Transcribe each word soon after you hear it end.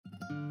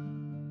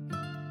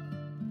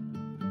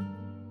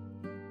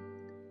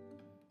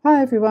Hi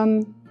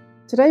everyone!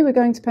 Today we're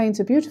going to paint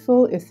a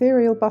beautiful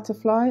ethereal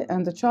butterfly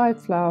and a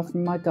chive flower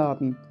from my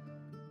garden.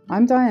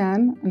 I'm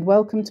Diane and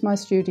welcome to my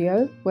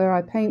studio where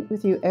I paint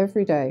with you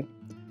every day.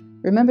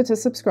 Remember to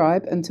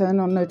subscribe and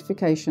turn on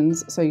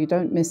notifications so you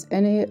don't miss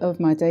any of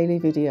my daily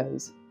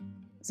videos.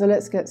 So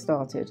let's get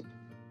started.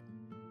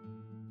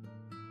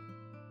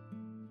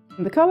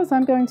 The colours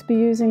I'm going to be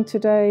using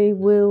today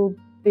will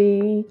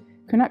be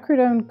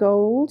Quinacridone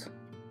Gold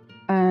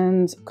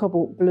and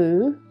Cobalt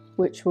Blue,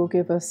 which will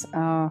give us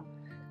our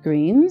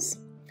greens,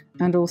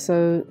 and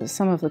also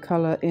some of the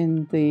colour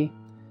in the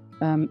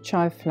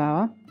chive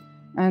flower.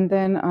 And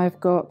then I've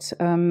got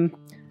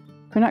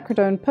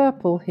Quinacridone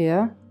Purple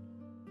here,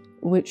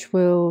 which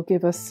will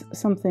give us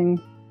something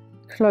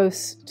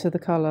close to the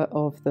colour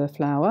of the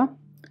flower.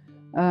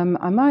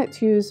 I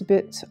might use a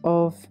bit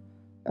of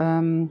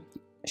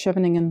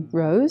Chevening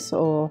Rose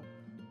or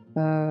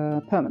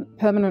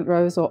Permanent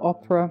Rose or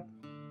Opera,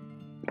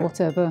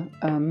 whatever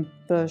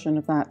version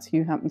of that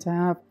you happen to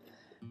have.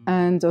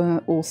 And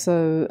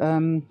also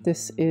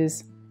this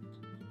is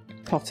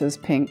Potter's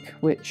Pink,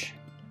 which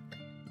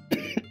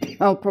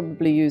I'll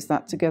probably use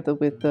that together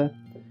with the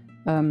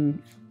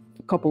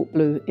Cobalt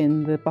Blue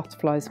in the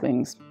butterfly's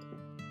wings.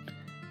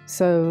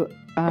 So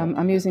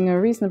I'm using a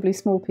reasonably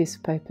small piece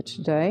of paper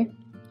today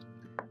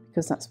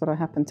because that's what I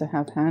happen to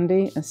have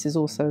handy. This is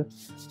also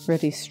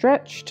ready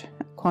stretched,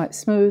 quite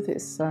smooth.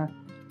 It's a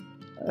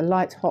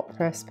light hot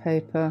press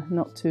paper,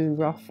 not too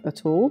rough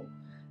at all.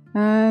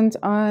 And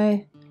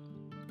I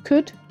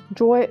could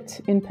draw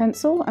it in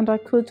pencil and I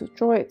could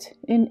draw it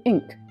in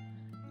ink.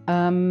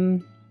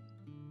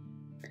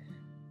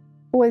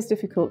 Always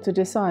difficult to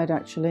decide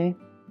actually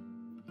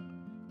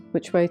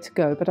which way to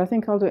go, but I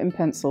think I'll do it in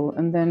pencil,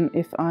 and then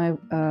if I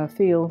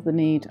feel the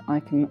need I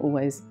can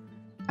always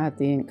add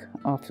the ink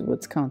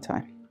afterwards, can't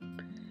I?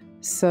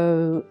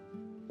 So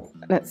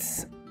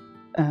let's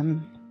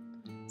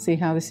see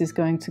how this is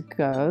going to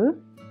go.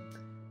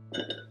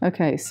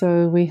 Okay,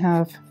 so we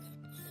have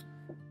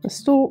the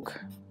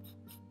stalk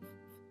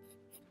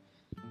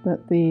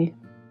that the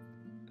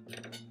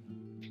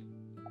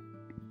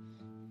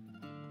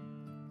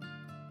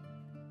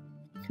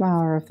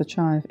flower of the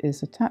chive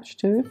is attached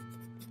to,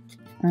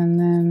 and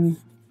then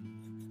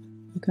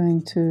we're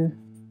going to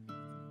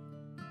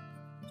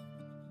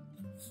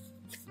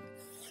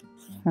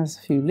has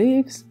a few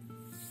leaves,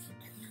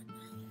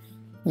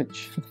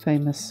 which are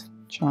famous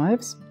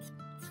chives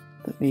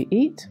that we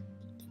eat.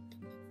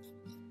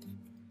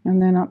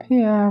 And then up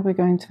here we're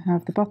going to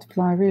have the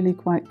butterfly really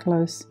quite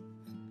close.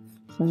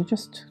 So we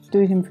just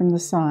do him from the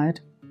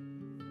side.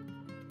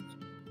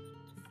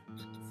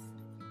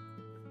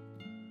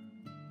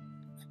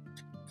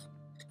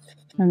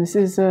 And this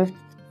is a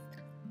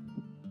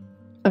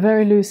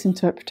very loose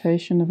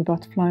interpretation of a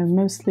butterfly,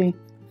 mostly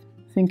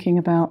thinking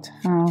about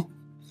how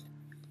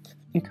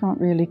you can't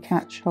really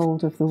catch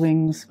hold of the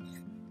wings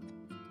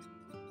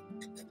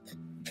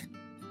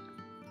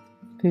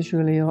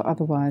visually or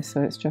otherwise,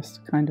 so it's just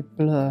a kind of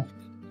blur.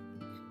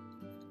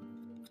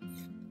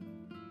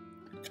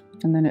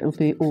 And then it'll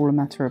be all a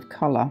matter of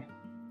colour.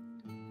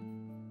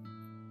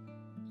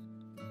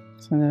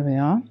 So there we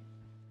are.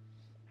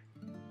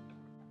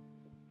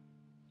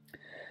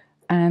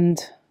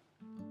 And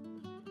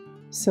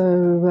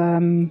so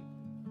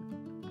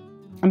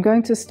I'm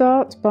going to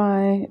start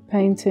by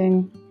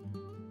painting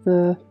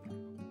the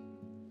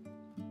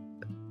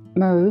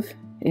mauve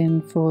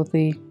in for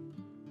the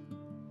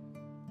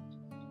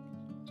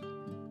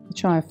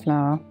chive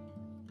flower.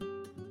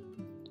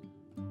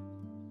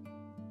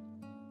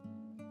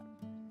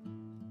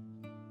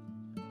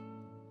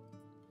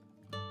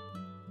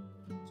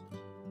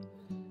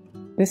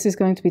 This is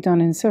going to be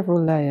done in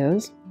several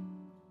layers,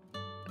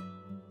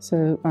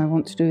 so I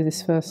want to do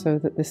this first so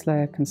that this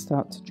layer can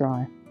start to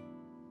dry.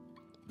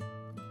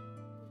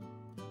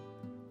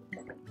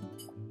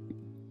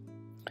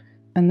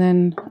 And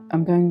then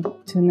I'm going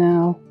to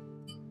now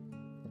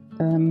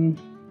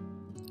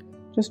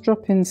just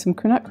drop in some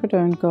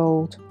Quinacridone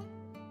Gold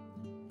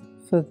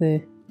for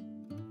the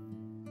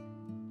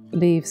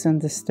leaves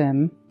and the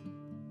stem.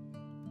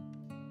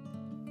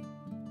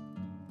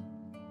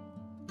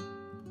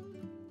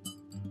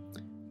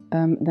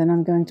 Then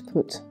I'm going to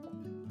put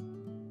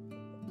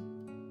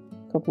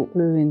Cobalt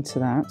Blue into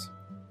that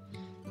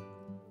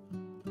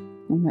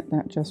and let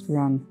that just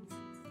run.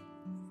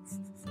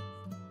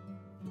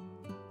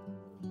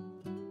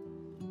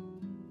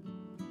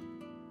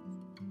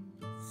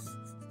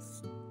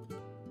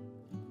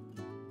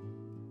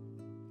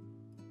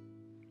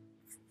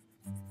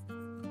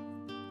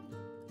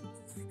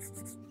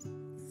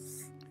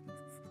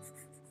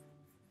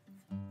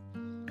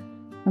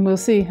 And we'll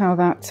see how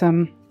that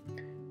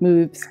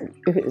moves.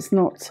 If it's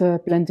not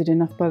blended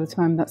enough by the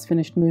time that's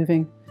finished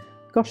moving.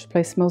 Gosh, the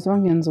place smells of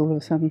onions all of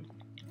a sudden.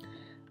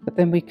 But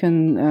then we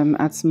can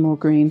add some more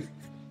green.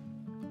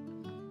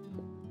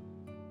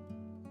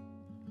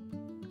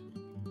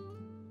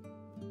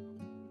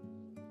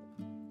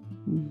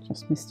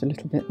 Just missed a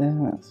little bit there,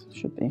 that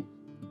should be.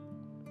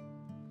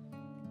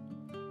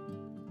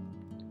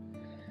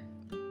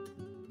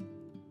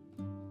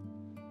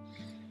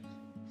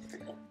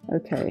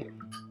 Okay.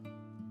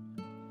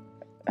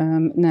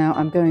 Now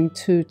I'm going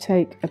to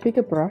take a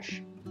bigger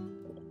brush.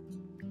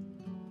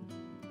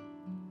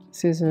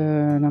 This is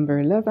a number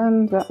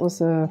 11. That was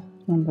a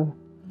number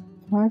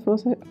 5,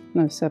 was it?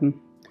 No, 7.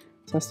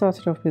 So I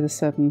started off with a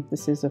 7.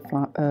 This is a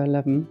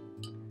 11.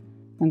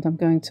 And I'm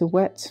going to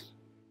wet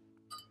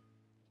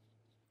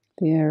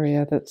the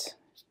area that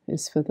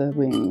is for the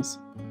wings.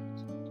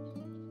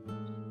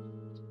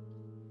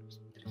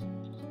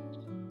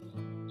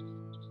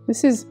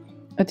 This is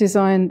a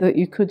design that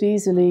you could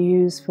easily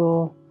use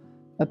for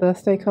a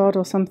birthday card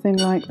or something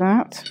like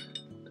that,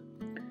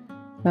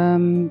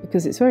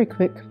 because it's very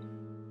quick.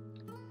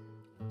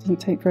 It doesn't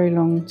take very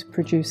long to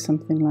produce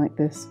something like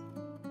this.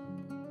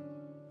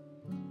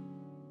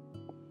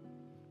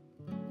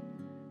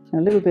 A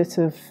little bit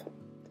of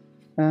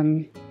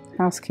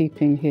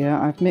housekeeping here.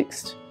 I've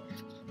mixed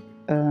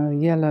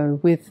yellow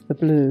with the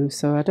blue,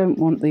 so I don't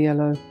want the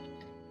yellow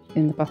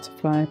in the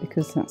butterfly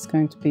because that's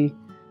going to be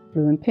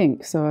blue and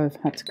pink, so I've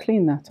had to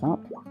clean that up.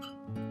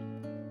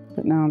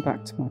 But now I'm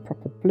back to my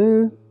proper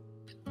blue,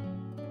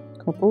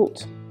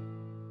 cobalt,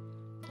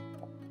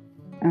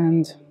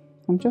 and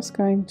I'm just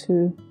going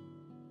to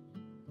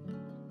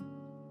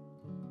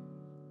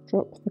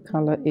drop the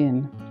colour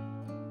in.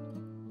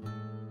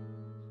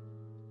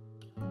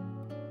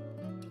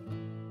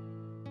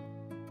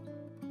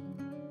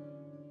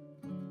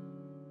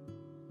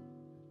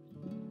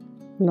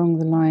 Along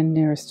the line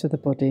nearest to the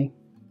body.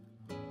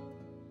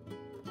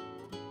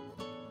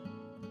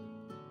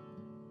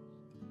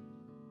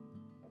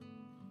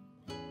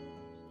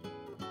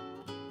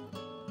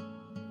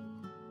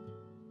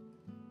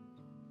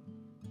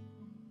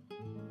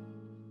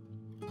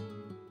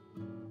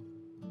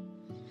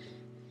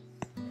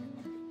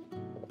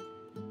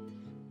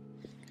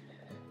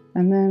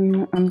 And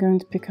then I'm going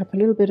to pick up a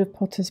little bit of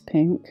Potter's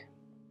Pink.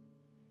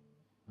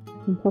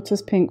 And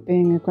Potter's Pink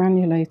being a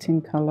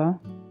granulating colour,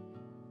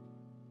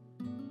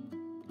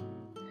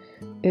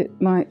 it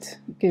might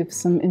give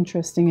some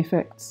interesting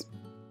effects.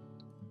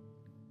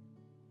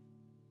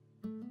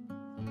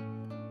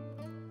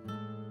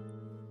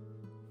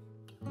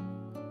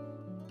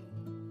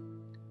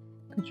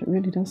 Gosh, it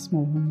really does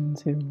smell of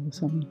onions here all of a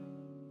sudden.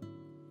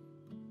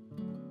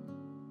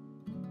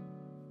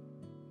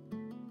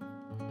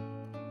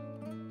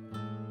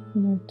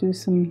 I'm going to do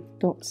some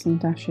dots and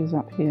dashes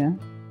up here.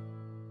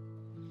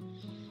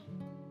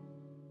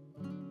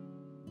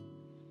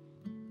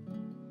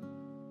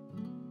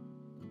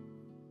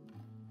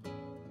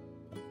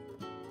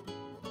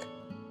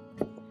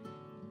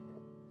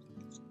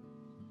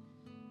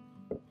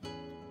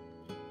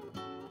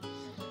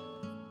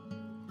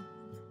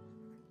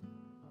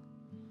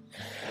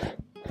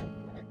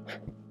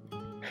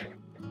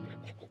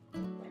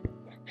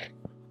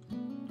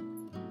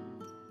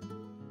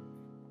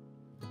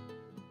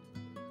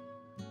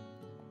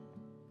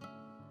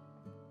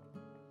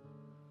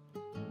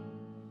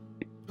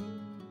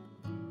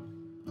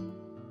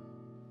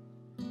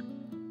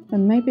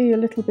 And maybe a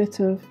little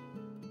bit of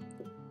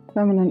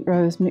permanent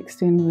rose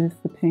mixed in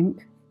with the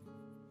pink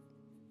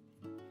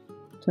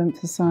to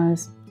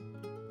emphasize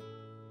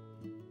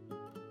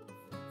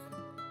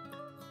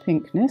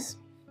pinkness.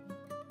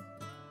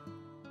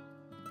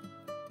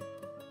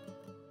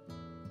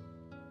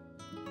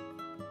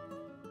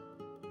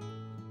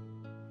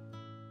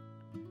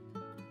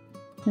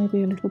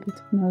 Maybe a little bit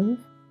of mauve.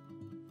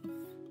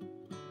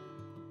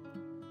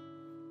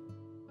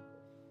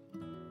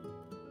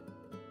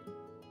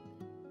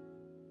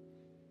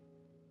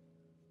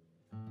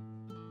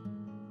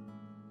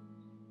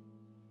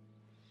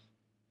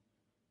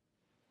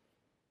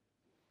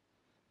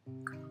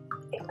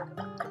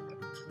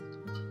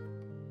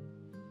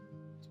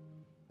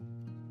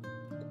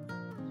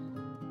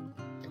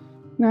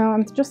 Now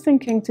I'm just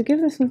thinking to give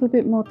this a little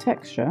bit more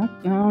texture.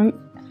 Now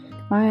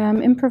I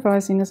am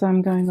improvising as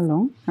I'm going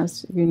along,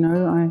 as you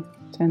know I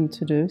tend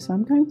to do, so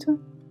I'm going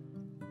to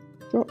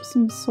drop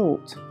some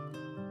salt,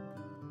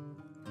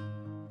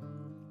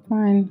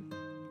 fine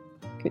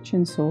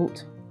kitchen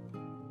salt,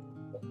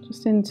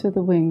 just into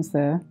the wings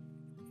there,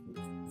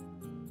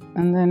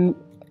 and then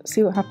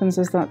see what happens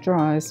as that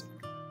dries,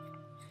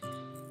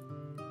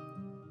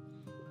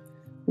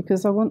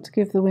 because I want to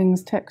give the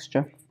wings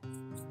texture.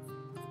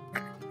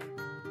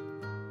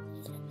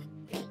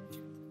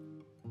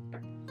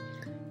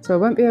 So I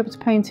won't be able to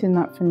paint in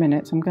that for a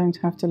minute, I'm going to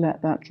have to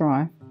let that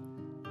dry.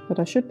 But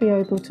I should be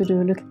able to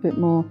do a little bit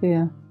more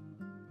here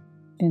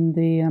in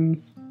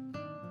the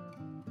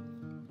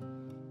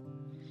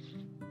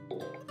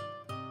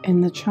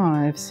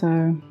chive,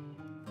 so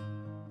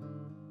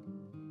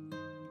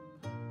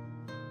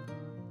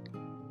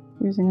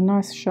using a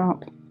nice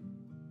sharp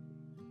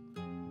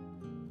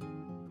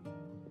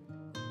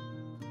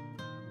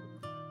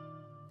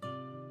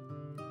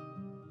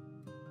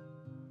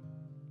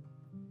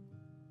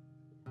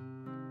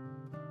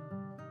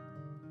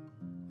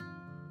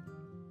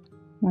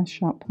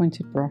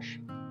pointed brush.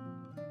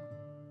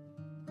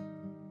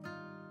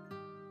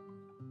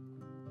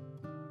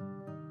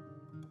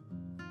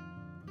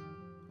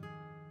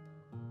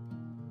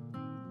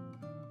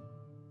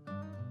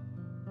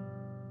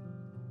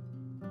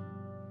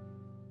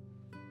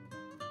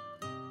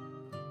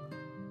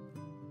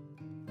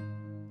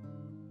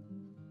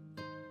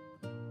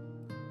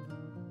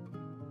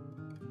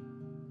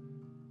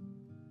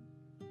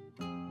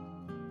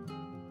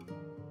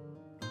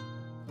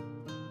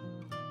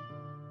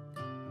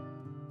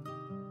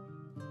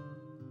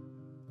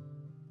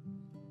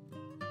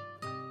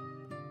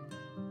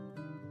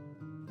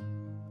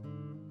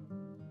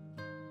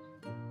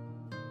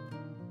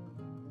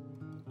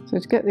 So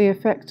to get the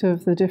effect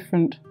of the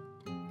different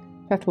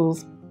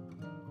petals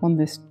on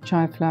this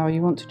chive flower,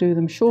 you want to do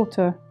them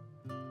shorter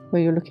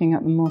where you're looking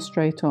at them more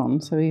straight on,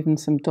 so even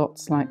some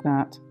dots like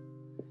that.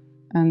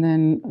 And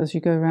then as you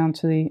go around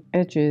to the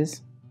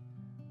edges,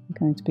 they're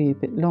going to be a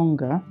bit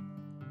longer.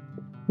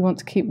 You want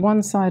to keep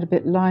one side a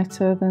bit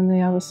lighter than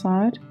the other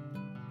side,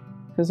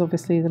 because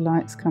obviously the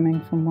light's coming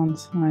from one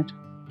side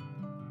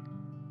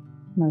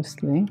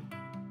mostly.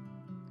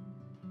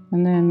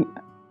 And then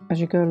as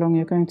you go along,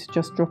 you're going to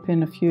just drop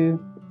in a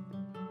few.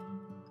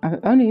 I've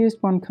only used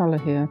one colour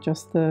here,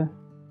 just the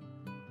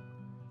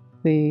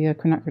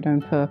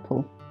Quinacridone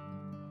purple.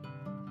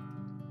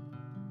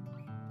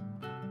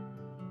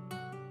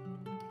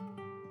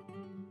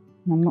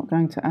 I'm not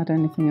going to add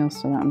anything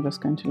else to that, I'm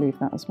just going to leave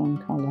that as one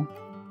colour.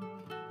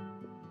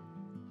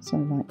 So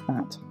like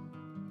that.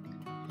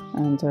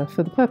 And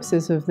for the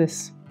purposes of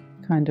this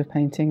kind of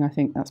painting, I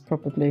think that's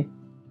probably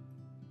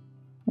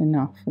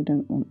enough. We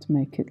don't want to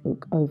make it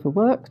look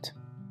overworked.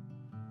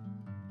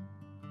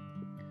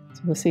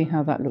 So we'll see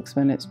how that looks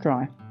when it's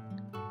dry.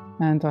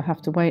 And I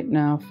have to wait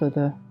now for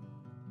the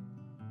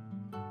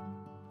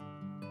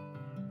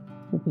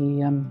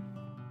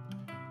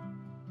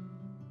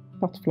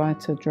butterfly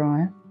to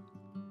dry,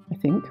 I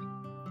think.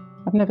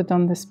 I've never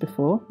done this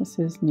before. This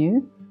is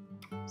new,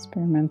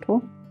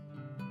 experimental.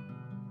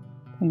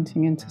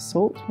 Painting into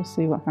salt, we'll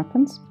see what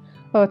happens.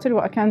 Oh, I'll tell you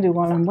what I can do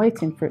while I'm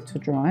waiting for it to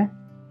dry.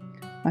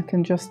 I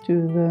can just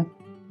do the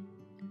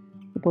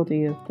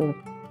body of the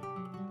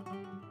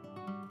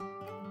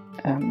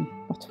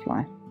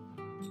butterfly.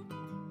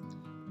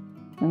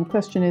 And the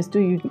question is, do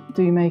you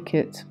make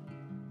it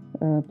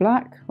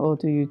black, or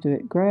do you do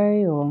it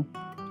grey, or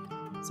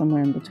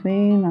somewhere in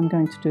between? I'm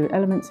going to do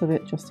elements of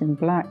it just in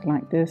black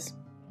like this.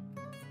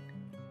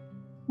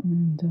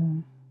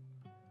 And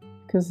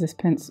because this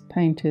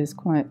paint is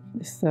quite,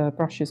 this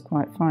brush is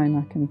quite fine,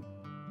 I can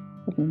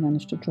probably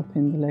manage to drop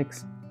in the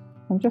legs.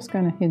 I'm just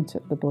going to hint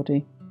at the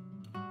body.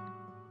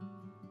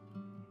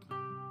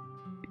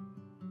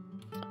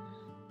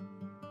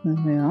 There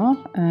we are,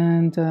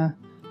 and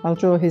I'll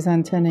draw his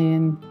antennae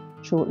in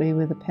shortly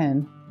with a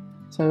pen.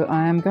 So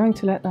I am going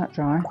to let that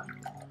dry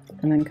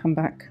and then come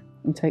back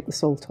and take the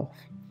salt off.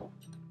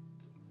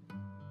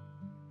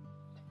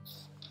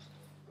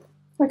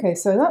 Okay,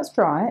 so that's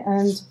dry,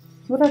 and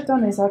what I've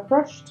done is I've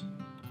brushed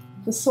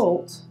the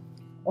salt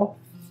off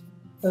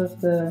of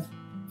the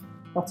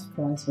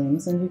butterfly's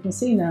wings, and you can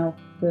see now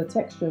the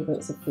texture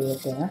that's appeared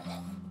there.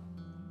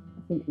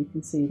 I think you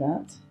can see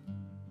that.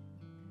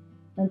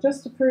 And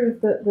just to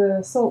prove that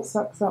the salt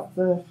sucks up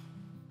the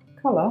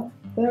colour,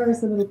 there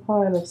is a little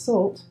pile of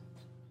salt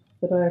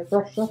that I've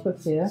brushed off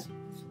of here,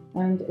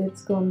 and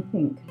it's gone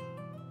pink.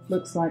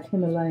 Looks like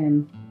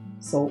Himalayan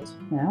salt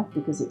now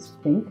because it's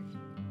pink.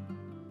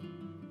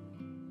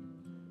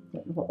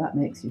 Don't know what that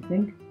makes you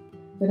think.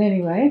 But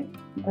anyway,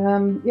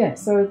 yeah,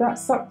 so that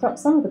sucked up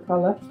some of the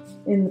colour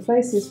in the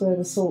places where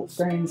the salt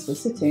grains were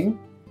sitting,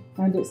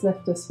 and it's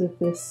left us with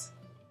this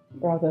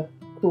rather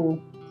cool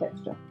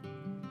texture.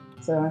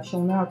 So I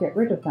shall now get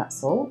rid of that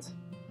salt.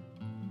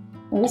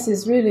 Now this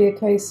is really a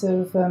case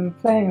of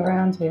playing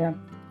around here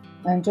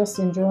and just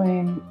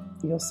enjoying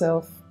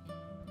yourself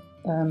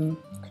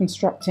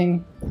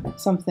constructing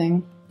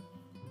something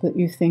that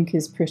you think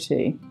is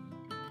pretty,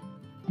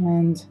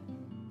 and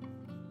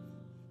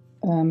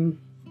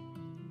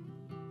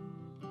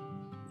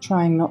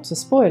trying not to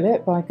spoil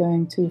it by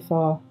going too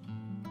far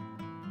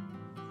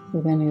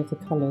with any of the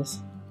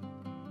colours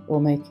or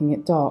making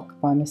it dark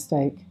by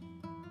mistake.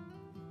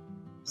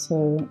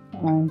 So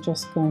I'm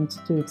just going to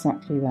do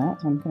exactly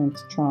that. I'm going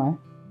to try.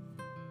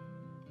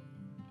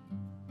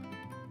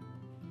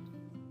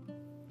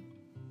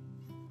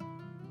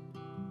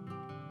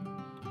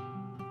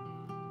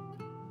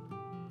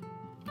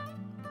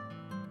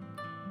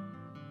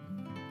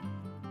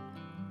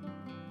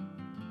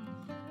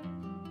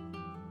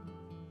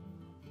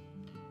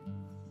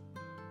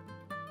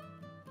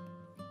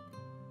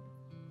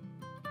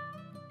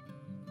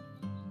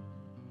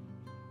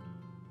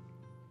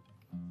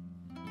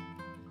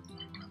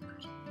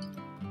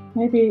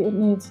 Maybe it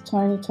needs a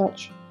tiny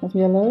touch of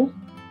yellow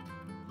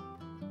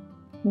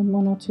in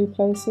one or two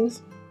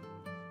places,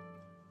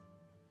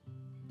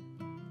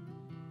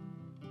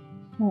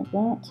 like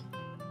that.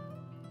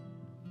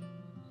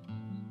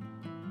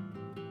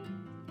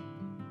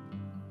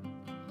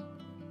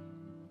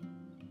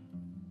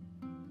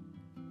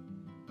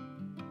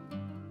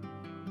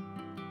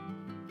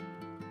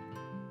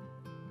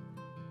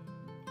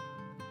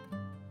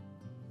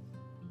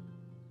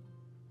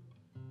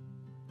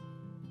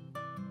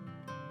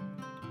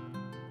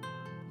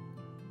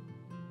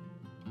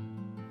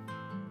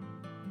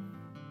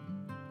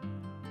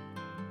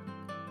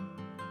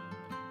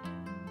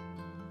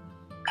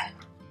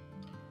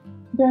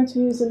 I'm going to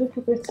use a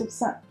little bit of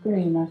sap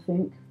green, I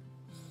think,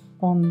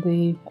 on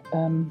the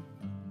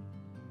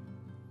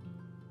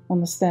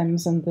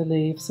stems and the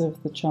leaves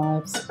of the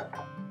chives,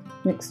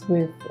 mixed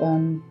with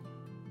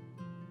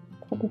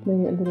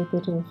probably a little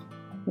bit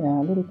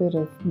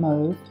of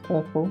mauve,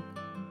 purple,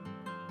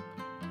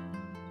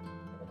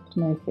 to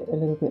make it a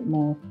little bit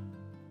more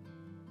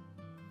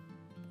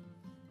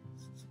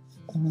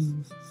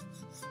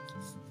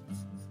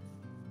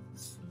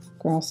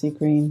grassy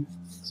green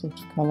sort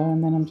of colour,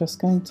 and then I'm just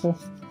going to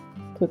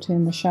put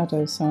in the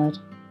shadow side.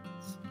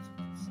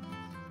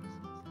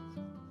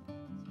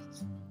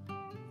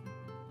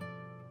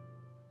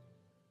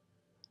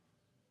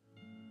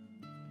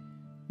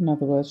 In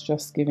other words,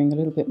 just giving a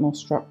little bit more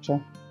structure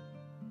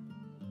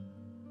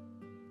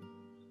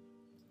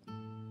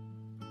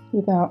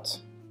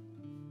without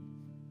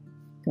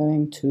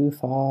going too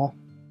far.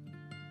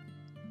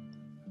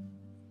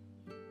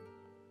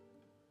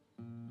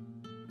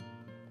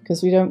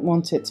 Because we don't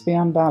want it to be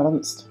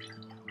unbalanced,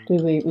 do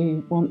we? We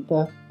want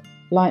the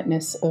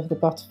lightness of the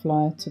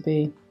butterfly to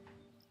be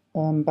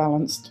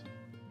balanced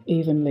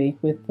evenly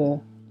with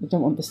the... We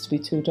don't want this to be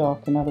too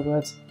dark, in other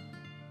words.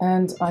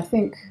 And I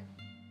think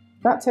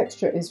that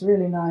texture is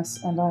really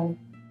nice, and I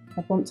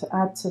want to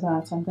add to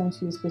that. I'm going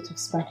to use a bit of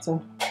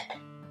spatter,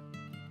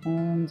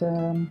 and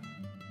I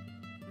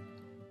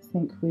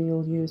think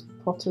we'll use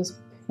Potter's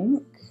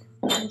Pink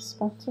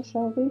spatter,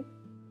 shall we?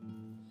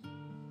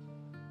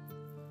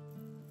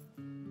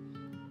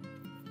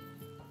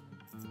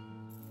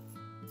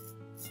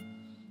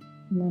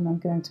 And then I'm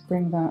going to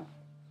bring that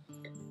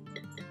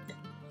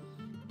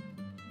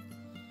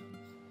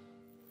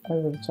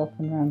over the top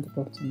and round the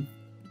bottom.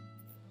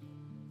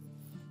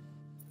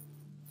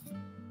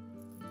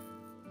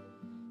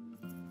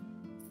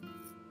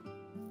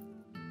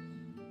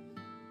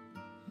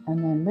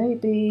 And then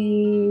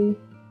maybe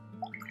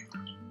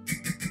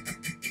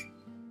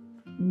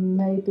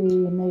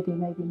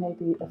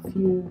a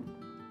few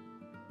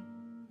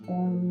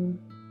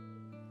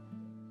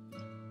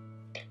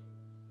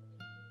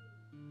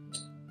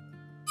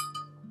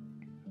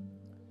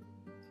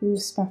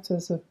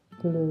spatters of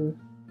blue.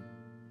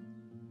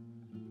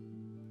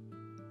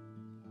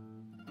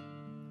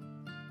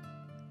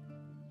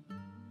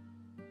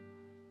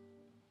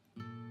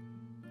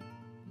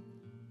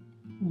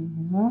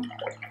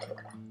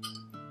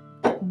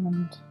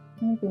 And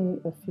maybe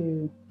a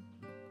few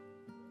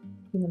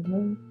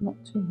yellow, not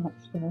too much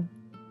there.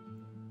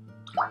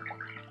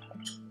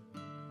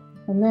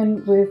 And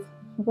then with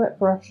a wet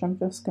brush, I'm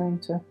just going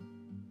to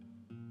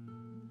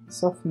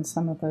soften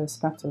some of those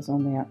spatters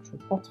on the actual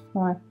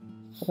butterfly,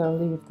 but I'll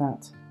leave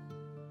that.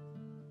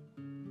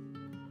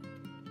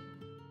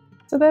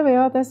 So there we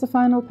are, there's the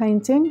final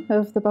painting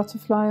of the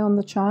butterfly on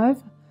the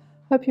chive.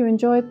 Hope you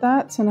enjoyed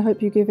that, and I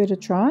hope you give it a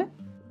try.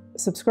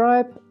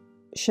 Subscribe,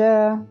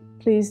 share,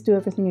 please do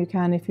everything you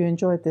can if you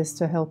enjoyed this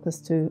to help us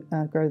to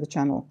grow the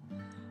channel.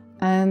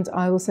 And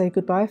I will say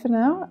goodbye for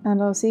now,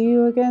 and I'll see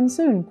you again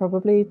soon,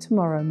 probably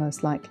tomorrow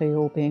most likely,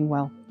 all being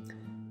well.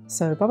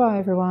 So bye bye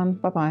everyone,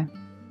 bye bye.